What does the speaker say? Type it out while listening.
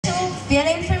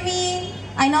feeling for me.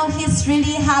 I know he's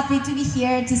really happy to be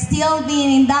here, to still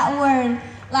be in that world.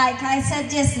 Like I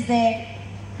said yesterday,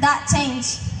 that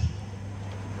changed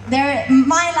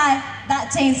my life,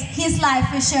 that changed his life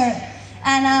for sure.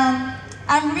 And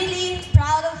I'm really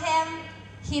proud of him.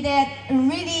 He did a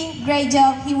really great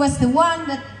job. He was the one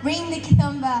that bring the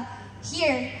Kizomba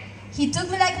here. He took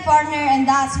me like a partner, and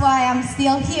that's why I'm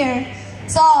still here.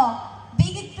 So,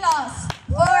 big applause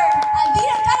for Albir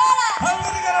Rojas.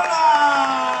 Albir Rojas!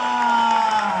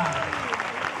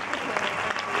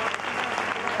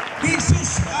 Jesus,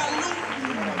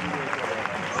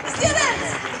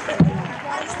 Students!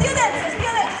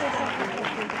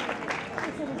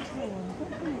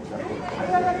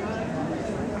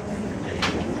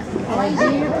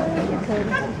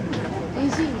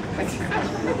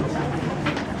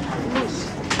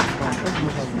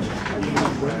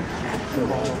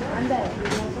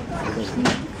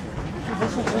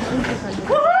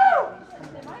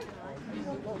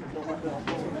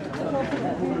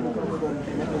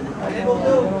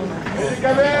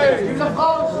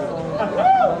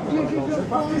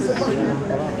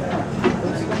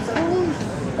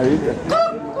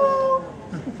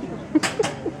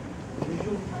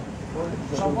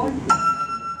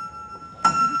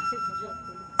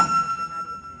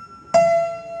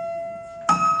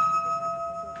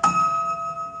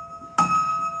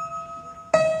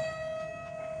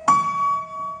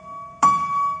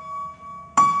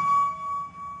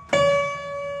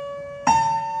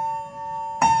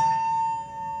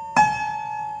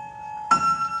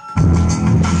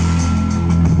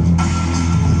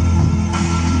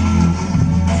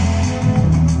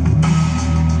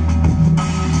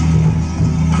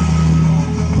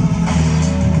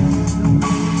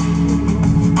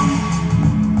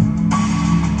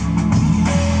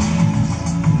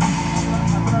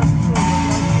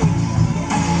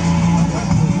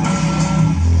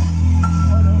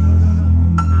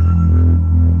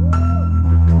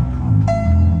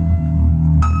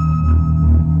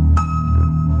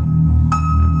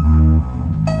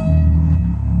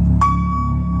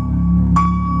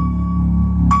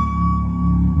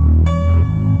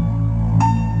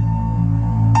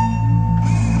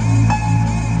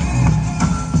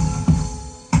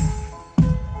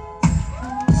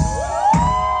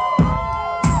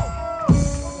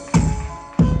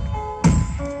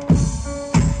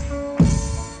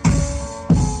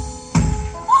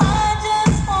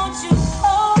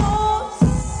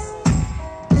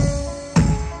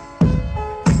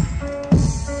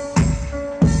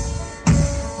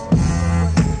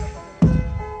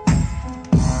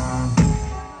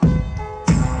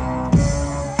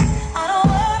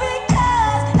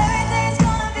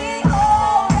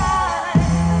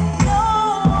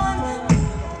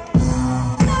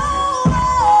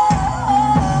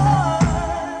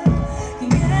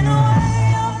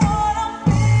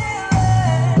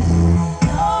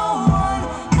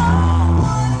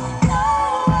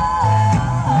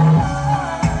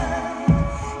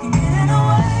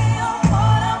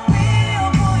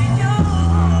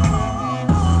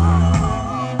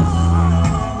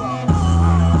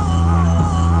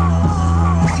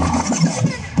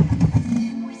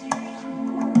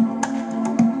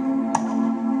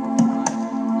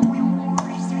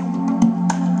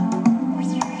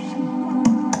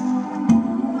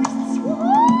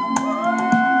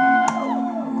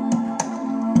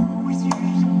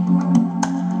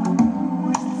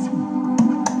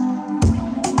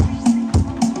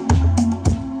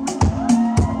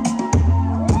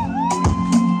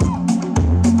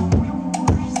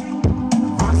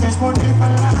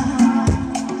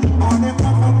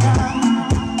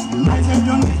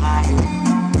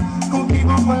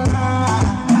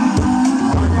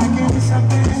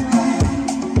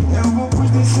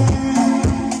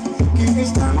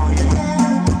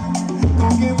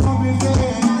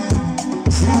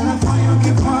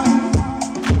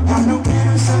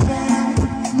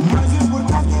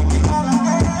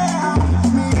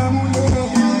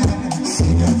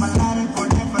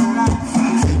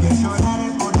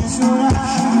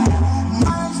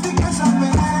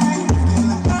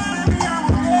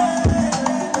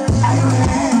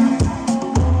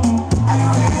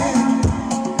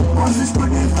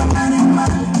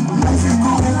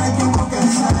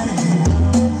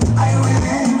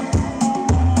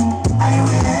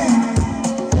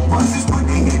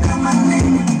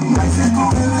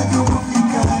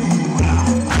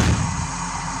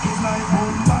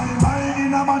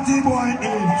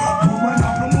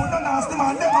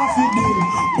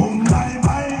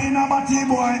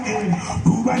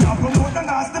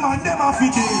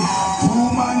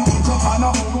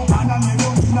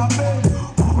 Woman,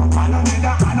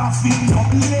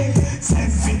 DJ